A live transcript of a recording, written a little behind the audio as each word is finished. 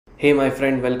Hey my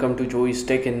friend, welcome to Joey's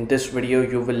Tech. In this video,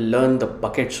 you will learn the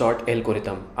bucket sort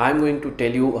algorithm. I'm going to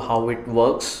tell you how it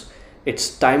works,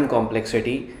 its time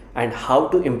complexity, and how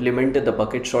to implement the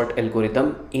bucket sort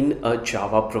algorithm in a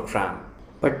Java program.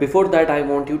 But before that, I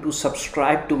want you to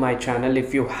subscribe to my channel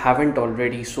if you haven't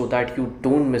already so that you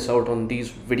don't miss out on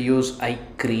these videos I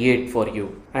create for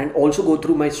you. And also go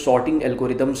through my sorting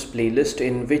algorithms playlist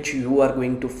in which you are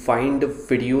going to find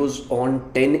videos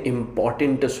on 10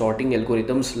 important sorting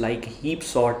algorithms like heap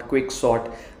sort, quick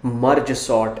sort, merge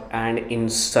sort, and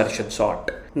insertion sort.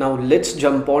 Now let's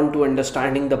jump on to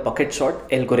understanding the bucket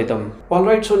sort algorithm.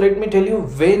 Alright, so let me tell you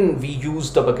when we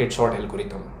use the bucket sort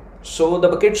algorithm. So the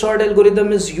bucket sort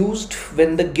algorithm is used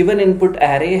when the given input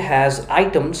array has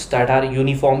items that are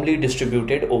uniformly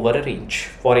distributed over a range.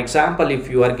 For example, if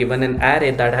you are given an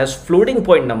array that has floating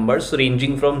point numbers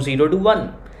ranging from 0 to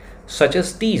 1, such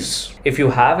as these. If you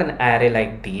have an array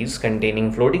like these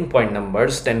containing floating point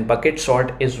numbers, then bucket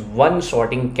sort is one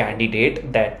sorting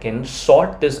candidate that can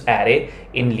sort this array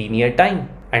in linear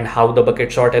time. And how the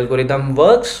bucket sort algorithm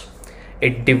works?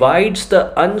 It divides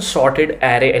the unsorted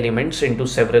array elements into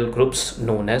several groups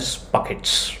known as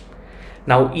buckets.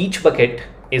 Now each bucket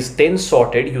is then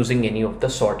sorted using any of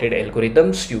the sorted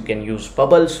algorithms. You can use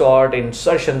bubble sort,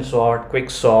 insertion sort,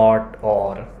 quick sort,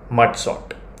 or merge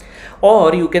sort.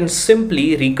 Or you can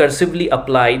simply recursively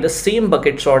apply the same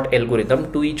bucket sort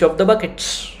algorithm to each of the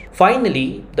buckets.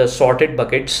 Finally, the sorted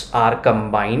buckets are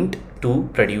combined to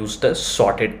produce the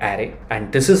sorted array,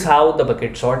 and this is how the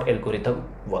bucket sort algorithm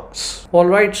works.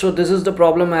 Alright, so this is the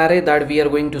problem array that we are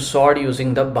going to sort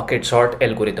using the bucket sort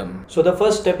algorithm. So the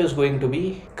first step is going to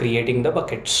be creating the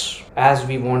buckets, as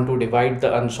we want to divide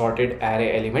the unsorted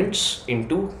array elements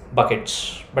into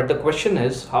buckets. But the question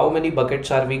is, how many buckets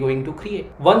are we going to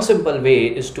create? One simple way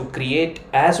is to create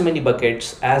as many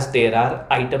buckets as there are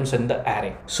items in the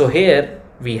array. So here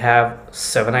we have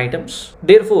 7 items.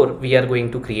 Therefore, we are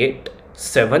going to create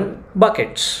 7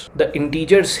 buckets. The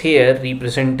integers here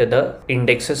represent the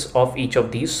indexes of each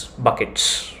of these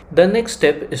buckets. The next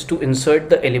step is to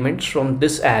insert the elements from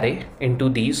this array into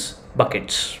these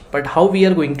buckets. But how we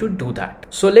are going to do that?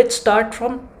 So let's start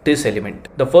from this element,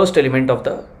 the first element of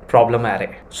the problem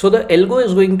array. So the algo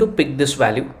is going to pick this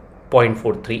value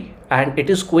 0.43 and it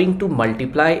is going to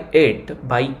multiply it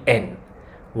by n.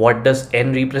 What does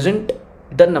n represent?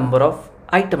 The number of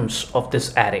items of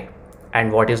this array.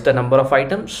 And what is the number of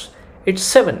items? It's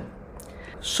 7.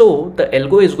 So the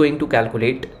algo is going to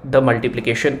calculate the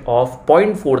multiplication of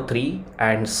 0.43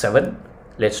 and 7.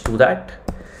 Let's do that.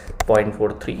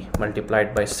 0.43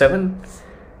 multiplied by 7.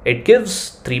 It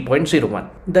gives 3.01.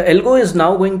 The algo is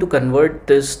now going to convert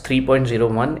this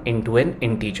 3.01 into an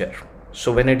integer.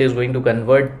 So when it is going to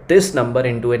convert this number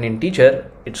into an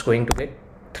integer, it's going to get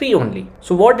 3 only.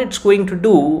 So what it's going to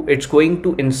do, it's going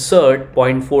to insert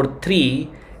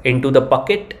 0.43 into the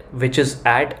bucket which is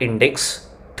at index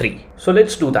 3. So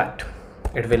let's do that.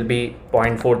 It will be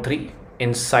 0.43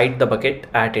 inside the bucket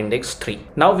at index 3.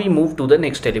 Now we move to the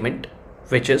next element,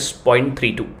 which is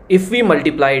 0.32. If we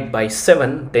multiply it by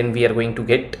 7, then we are going to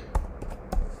get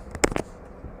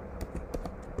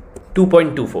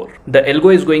 2.24. The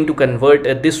algo is going to convert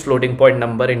this floating point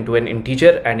number into an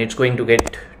integer and it's going to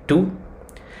get 2.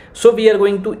 So we are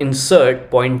going to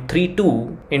insert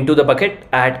 0.32 into the bucket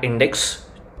at index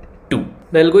 2.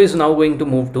 The algo is now going to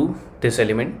move to this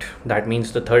element. That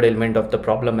means the third element of the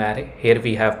problem array. Here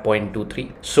we have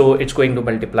 0.23. So it's going to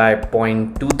multiply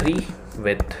 0.23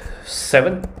 with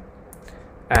 7.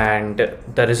 And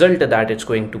the result that it's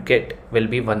going to get will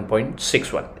be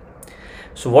 1.61.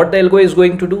 So what the algo is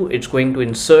going to do, it's going to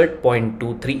insert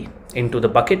 0.23 into the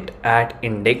bucket at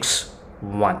index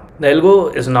 1. The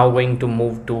algo is now going to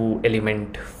move to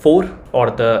element 4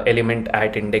 or the element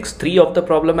at index 3 of the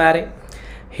problem array.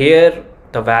 Here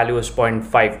the value is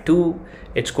 0.52.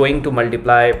 It's going to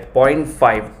multiply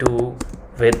 0.52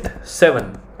 with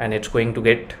 7 and it's going to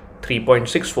get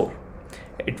 3.64.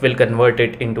 It will convert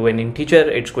it into an integer.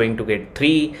 It's going to get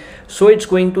 3. So it's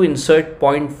going to insert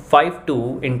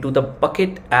 0.52 into the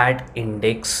bucket at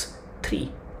index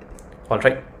 3.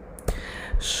 Alright.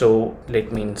 So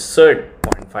let me insert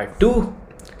 0.52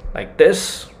 like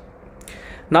this.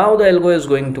 Now the algo is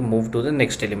going to move to the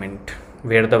next element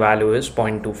where the value is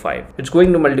 0.25. It's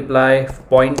going to multiply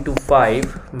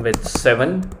 0.25 with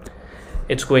 7.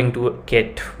 It's going to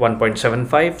get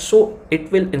 1.75. So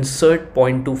it will insert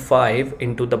 0.25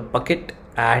 into the bucket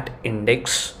at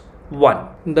index 1.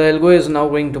 The algo is now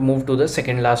going to move to the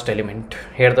second last element.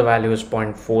 Here the value is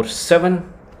 0.47.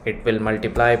 It will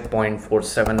multiply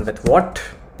 0.47 with what?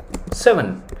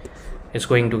 7. It's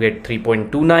going to get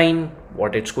 3.29.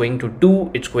 what it's going to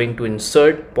do, it's going to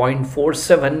insert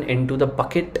 0.47 into the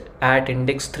bucket at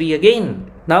index 3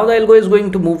 again. Now the algo is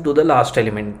going to move to the last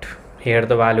element. Here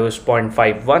the value is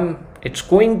 0.51. It's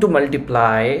going to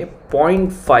multiply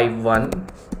 0.51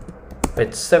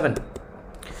 with 7.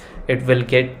 It will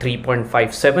get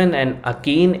 3.57, and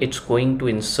again it's going to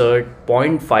insert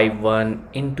 0.51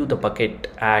 into the bucket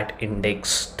at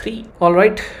index 3.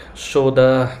 Alright, so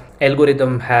the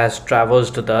algorithm has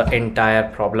traversed the entire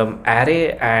problem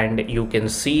array, and you can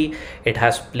see it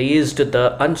has placed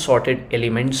the unsorted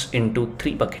elements into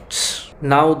 3 buckets.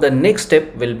 Now the next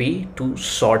step will be to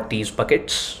sort these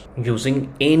buckets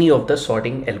using any of the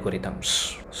sorting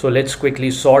algorithms. So let's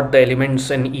quickly sort the elements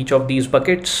in each of these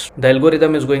buckets. The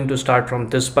algorithm is going to start from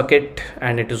this bucket,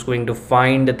 and it is going to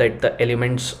find that the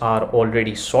elements are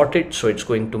already sorted. So it's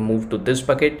going to move to this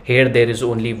bucket. Here there is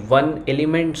only one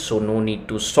element, so no need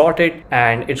to sort it.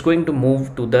 And it's going to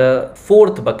move to the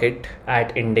 4th bucket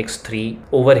at index 3.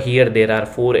 Over here there are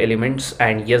 4 elements,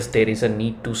 and yes, there is a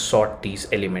need to sort these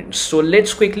elements. So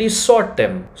let's quickly sort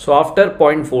them. So after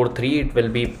 0.43 it will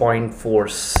be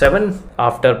 0.47.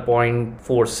 After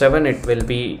 0.47 it will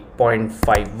be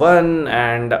 0.51,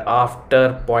 and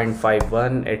after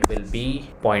 0.51 it will be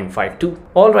 0.52.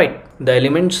 Alright, the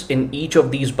elements in each of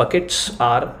these buckets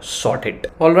are sorted.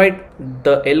 Alright,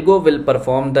 the algo will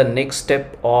perform the next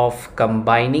step of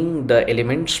combining the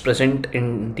elements present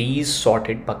in these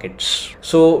sorted buckets.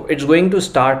 So it's going to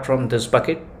start from this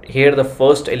bucket. Here the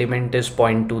first element is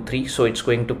 0.23, so it's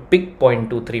going to pick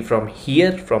 0.23 from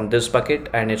here, from this bucket,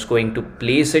 and it's going to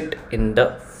place it in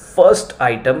the first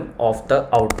item of the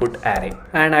output array,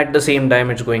 and at the same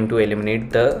time it's going to eliminate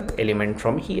the element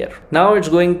from here. Now it's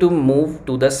going to move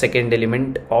to the second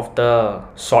element of the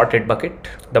sorted bucket,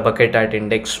 the bucket at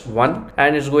index 1,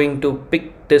 and it's going to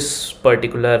pick this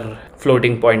particular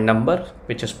floating point number,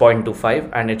 which is 0.25,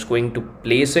 and it's going to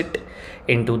place it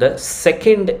into the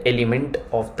second element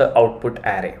of the output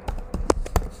array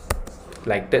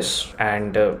like this,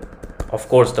 and of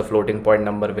course the floating point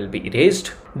number will be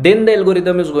erased. Then the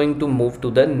algorithm is going to move to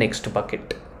the next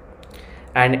bucket,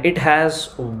 and it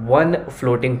has one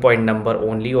floating point number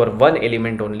only, or one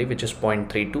element only, which is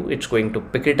 0.32. It's going to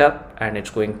pick it up and it's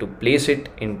going to place it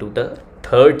into the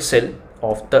third cell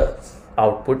of the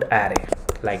output array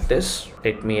like this.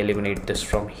 Let me eliminate this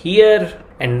from here,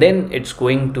 and then it's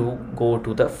going to go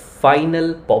to the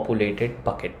final populated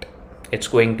bucket. It's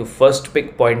going to first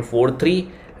pick 0.43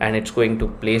 and it's going to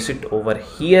place it over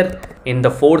here in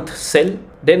the 4th cell.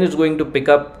 Then it's going to pick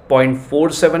up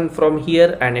 0.47 from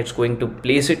here and it's going to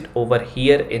place it over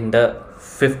here in the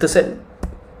 5th cell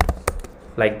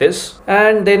like this,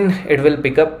 and then it will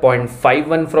pick up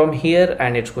 0.51 from here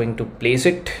and it's going to place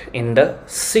it in the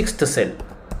 6th cell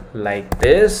like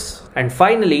this, and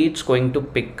finally it's going to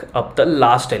pick up the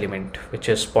last element, which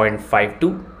is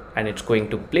 0.52, and it's going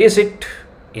to place it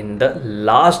in the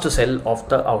last cell of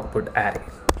the output array.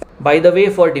 By the way,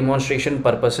 for demonstration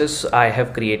purposes, I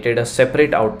have created a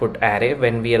separate output array.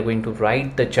 When we are going to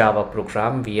write the Java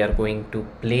program, we are going to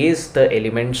place the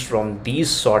elements from these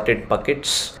sorted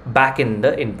buckets back in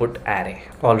the input array.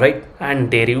 Alright,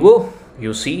 and there you go.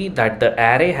 You see that the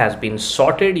array has been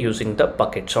sorted using the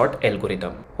bucket sort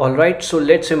algorithm. Alright, so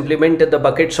let's implement the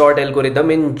bucket sort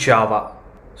algorithm in Java.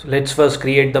 So let's first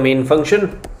create the main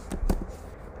function,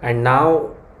 and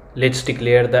now let's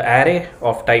declare the array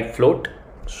of type float.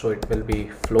 So it will be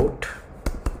float.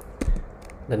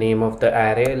 The name of the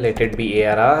array, let it be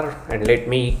ARR, and let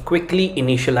me quickly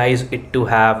initialize it to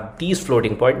have these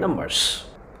floating point numbers.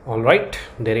 Alright,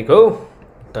 there you go.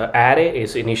 The array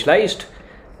is initialized.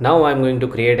 Now I'm going to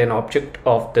create an object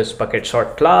of this bucket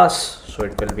sort class. So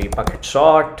it will be bucket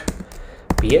sort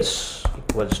ps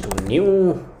equals to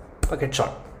new bucket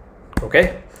sort.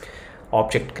 Okay,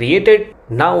 object created.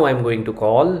 Now I'm going to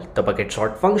call the bucket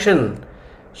sort function.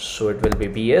 So it will be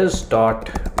bs dot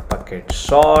bucket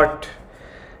sort.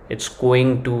 It's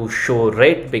going to show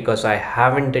red because I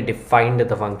haven't defined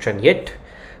the function yet,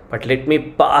 but let me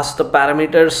pass the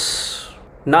parameters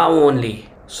now only.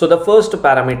 So the first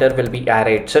parameter will be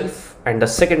array itself, and the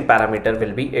second parameter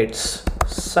will be its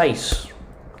size.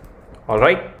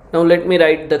 Alright, now let me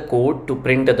write the code to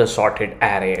print the sorted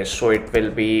array. So it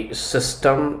will be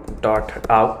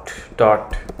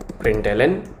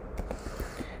system.out.println.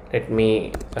 Let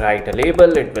me write a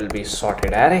label. It will be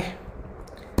sorted array,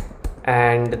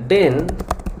 and then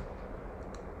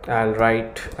I'll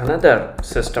write another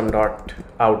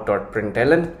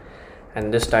system.out.println,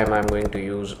 and this time I'm going to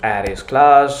use arrays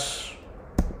class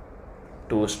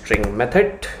to string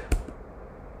method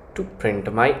to print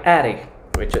my array,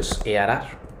 which is ARR.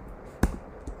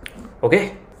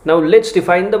 Okay, now let's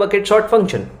define the bucket sort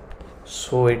function.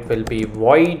 So it will be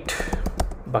void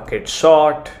bucket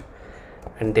sort,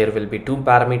 and there will be two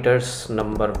parameters.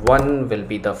 Number one will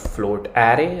be the float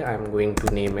array. I'm going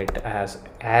to name it as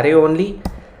array only,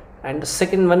 and the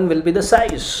second one will be the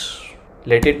size.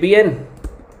 Let it be n.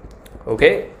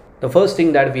 Okay, the first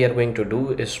thing that we are going to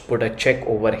do is put a check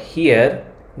over here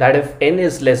that if n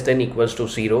is less than equals to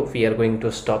 0, we are going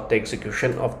to stop the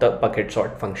execution of the bucket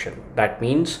sort function. That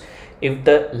means if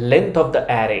the length of the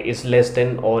array is less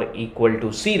than or equal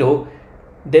to 0,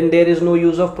 then there is no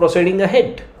use of proceeding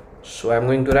ahead. So I'm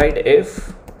going to write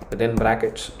if within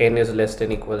brackets n is less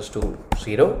than equals to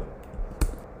 0,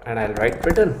 and I'll write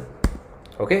return.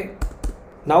 Okay,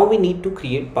 now we need to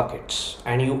create buckets,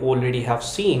 and you already have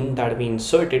seen that we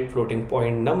inserted floating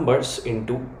point numbers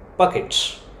into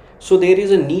buckets. So there is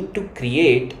a need to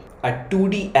create a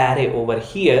 2D array over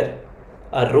here,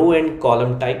 a row and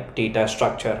column type data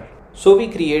structure. So we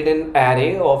create an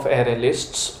array of array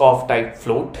lists of type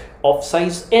float of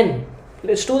size n.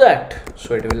 Let's do that.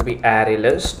 So it will be array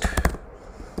list,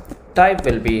 type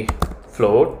will be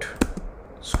float,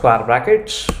 square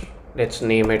brackets, let's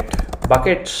name it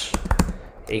buckets,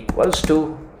 equals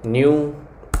to new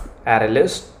array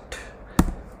list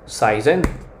size n.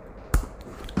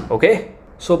 Okay,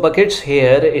 so buckets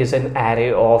here is an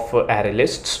array of array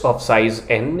lists of size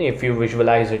n. If you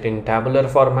visualize it in tabular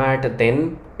format,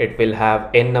 then it will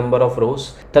have n number of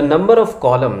rows. The number of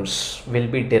columns will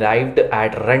be derived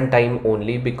at runtime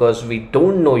only, because we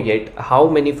don't know yet how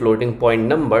many floating point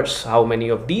numbers, how many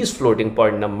of these floating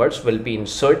point numbers will be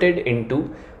inserted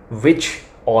into which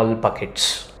all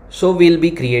buckets. So we'll be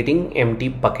creating empty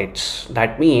buckets.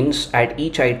 That means at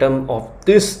each item of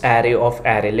this array of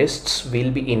array lists, we'll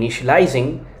be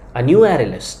initializing a new array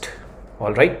list.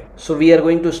 All right. So we are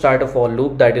going to start a for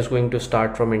loop that is going to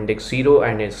start from index 0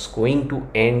 and is going to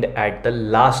end at the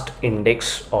last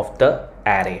index of the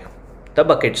array, the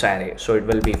buckets array. So it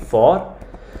will be for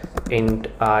int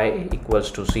I equals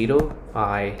to 0,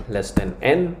 I less than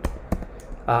n,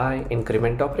 I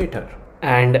increment operator.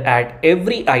 And at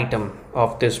every item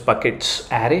of this buckets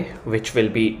array, which will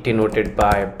be denoted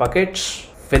by buckets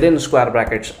within square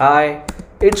brackets I,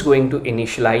 it's going to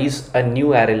initialize a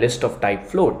new array list of type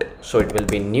float. So it will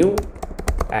be new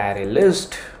array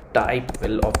list, type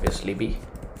will obviously be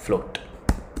float.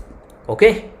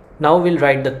 Okay, now we'll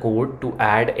write the code to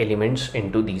add elements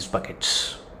into these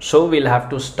buckets. So we'll have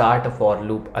to start a for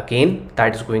loop again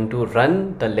that is going to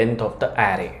run the length of the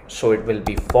array. So it will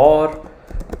be for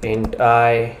int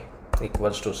I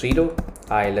equals to 0,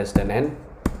 I less than n,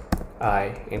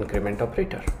 I increment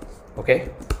operator. Okay,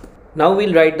 now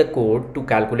we'll write the code to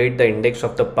calculate the index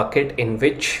of the bucket in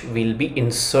which we'll be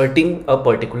inserting a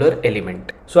particular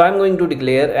element. So I'm going to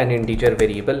declare an integer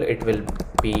variable. It will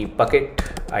be bucket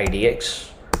idx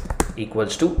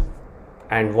equals to,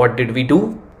 and what did we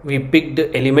do? We picked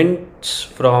elements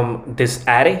from this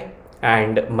array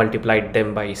and multiplied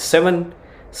them by 7.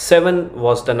 7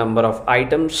 was the number of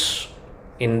items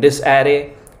in this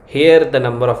array. Here the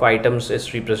number of items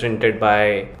is represented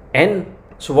by n.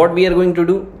 So what we are going to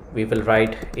do, we will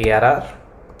write arr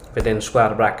within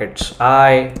square brackets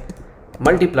I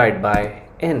multiplied by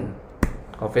n,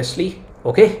 obviously.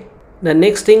 Okay, the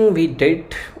next thing we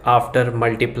did after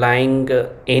multiplying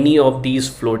any of these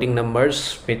floating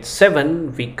numbers with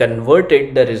 7, we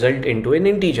converted the result into an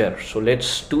integer. So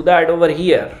let's do that over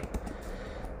here.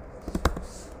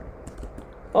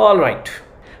 All right,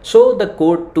 so the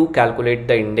code to calculate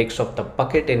the index of the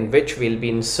bucket in which we'll be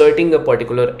inserting a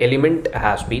particular element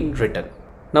has been written.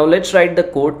 Now let's write the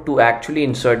code to actually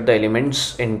insert the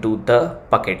elements into the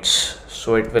buckets.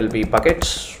 So it will be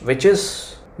buckets, which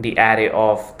is the array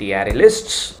of the array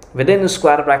lists. Within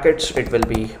square brackets, it will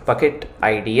be bucket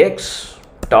idx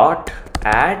dot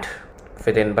add.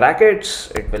 Within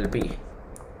brackets, it will be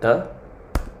the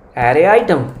array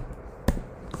item.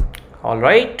 All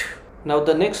right. Now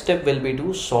the next step will be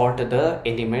to sort the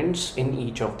elements in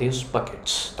each of these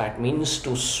buckets. That means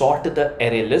to sort the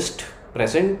array list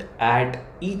present at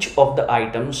each of the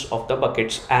items of the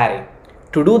buckets array.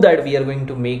 To do that, we are going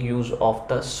to make use of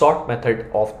the sort method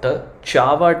of the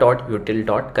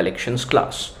java.util.collections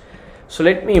class. So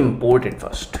let me import it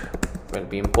first. Will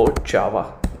be import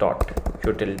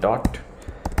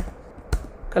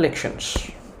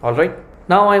java.util.collections. All right.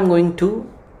 Now I'm going to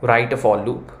write a for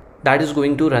loop that is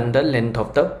going to run the length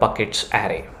of the buckets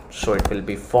array. So it will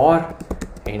be for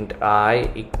int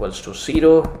I equals to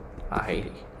 0, I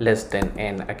less than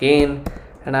n again,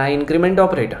 and I increment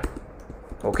operator.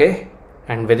 Okay,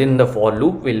 and within the for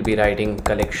loop we'll be writing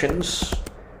collections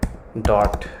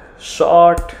dot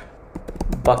sort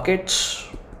buckets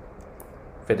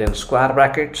within square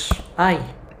brackets I.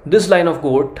 This line of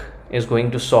code is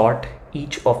going to sort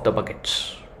each of the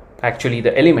buckets, actually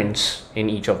the elements in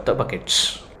each of the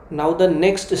buckets. Now the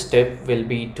next step will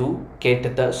be to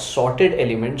get the sorted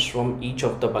elements from each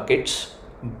of the buckets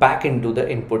back into the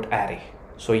input array.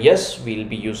 So yes, we'll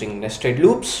be using nested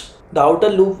loops. The outer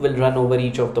loop will run over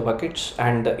each of the buckets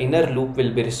and the inner loop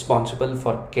will be responsible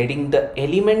for getting the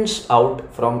elements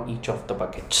out from each of the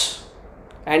buckets.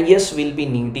 And yes, we'll be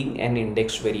needing an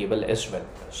index variable as well.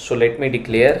 So let me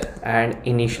declare and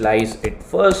initialize it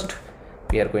first.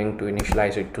 We are going to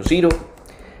initialize it to 0.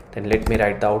 Then let me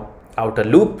write the outer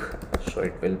loop. So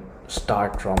it will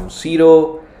start from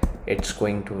 0. It's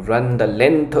going to run the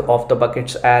length of the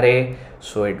buckets array.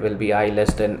 So it will be I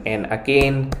less than n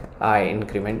again, I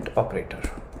increment operator.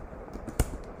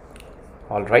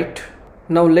 All right.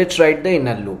 Now let's write the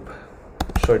inner loop.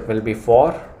 So it will be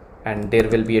for, and there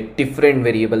will be a different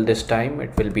variable this time.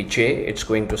 It will be j. It's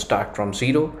going to start from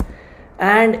 0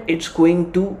 and it's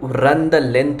going to run the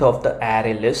length of the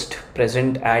array list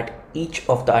present at each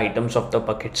of the items of the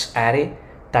buckets array.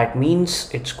 That means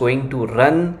it's going to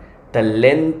run the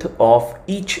length of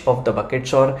each of the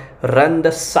buckets or run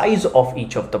the size of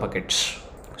each of the buckets.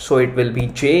 So it will be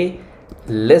j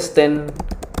less than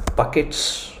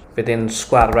buckets within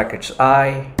square brackets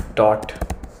I dot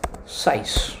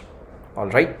size. All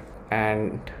right.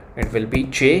 And it will be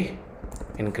j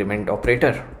increment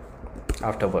operator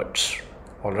afterwards.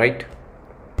 All right.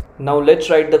 Now let's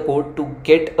write the code to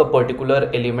get a particular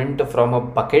element from a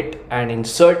bucket and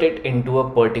insert it into a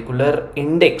particular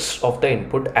index of the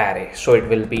input array. So it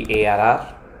will be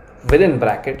arr within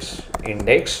brackets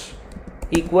index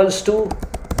equals to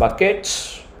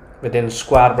buckets within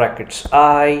square brackets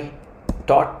I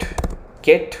dot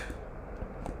get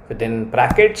within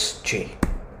brackets j.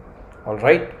 All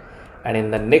right. And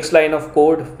in the next line of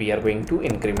code, we are going to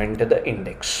increment the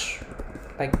index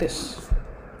like this.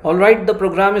 All right, the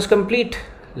program is complete.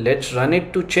 Let's run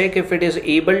it to check if it is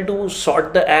able to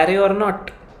sort the array or not.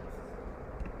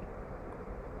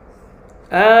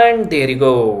 And there you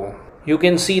go. You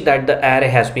can see that the array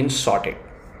has been sorted.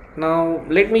 Now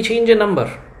let me change a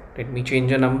number.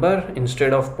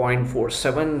 Instead of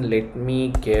 0.47, let me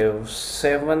give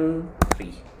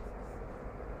 73.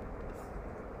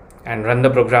 And run the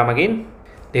program again.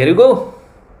 There you go.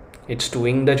 It's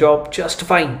doing the job just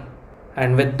fine.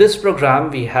 And with this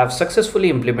program, we have successfully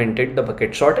implemented the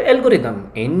bucket sort algorithm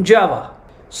in Java.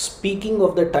 Speaking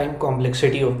of the time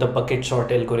complexity of the bucket sort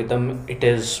algorithm, it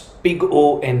is big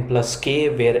O n plus k,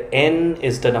 where n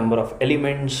is the number of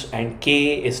elements and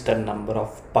k is the number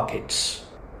of buckets.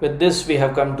 With this, we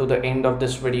have come to the end of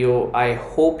this video. I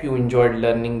hope you enjoyed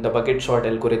learning the bucket sort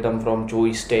algorithm from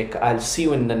Joey's Tech. I'll see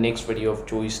you in the next video of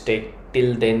Joey's Tech.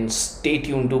 Till then, stay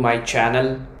tuned to my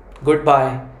channel.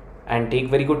 Goodbye and take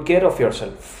very good care of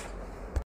yourself.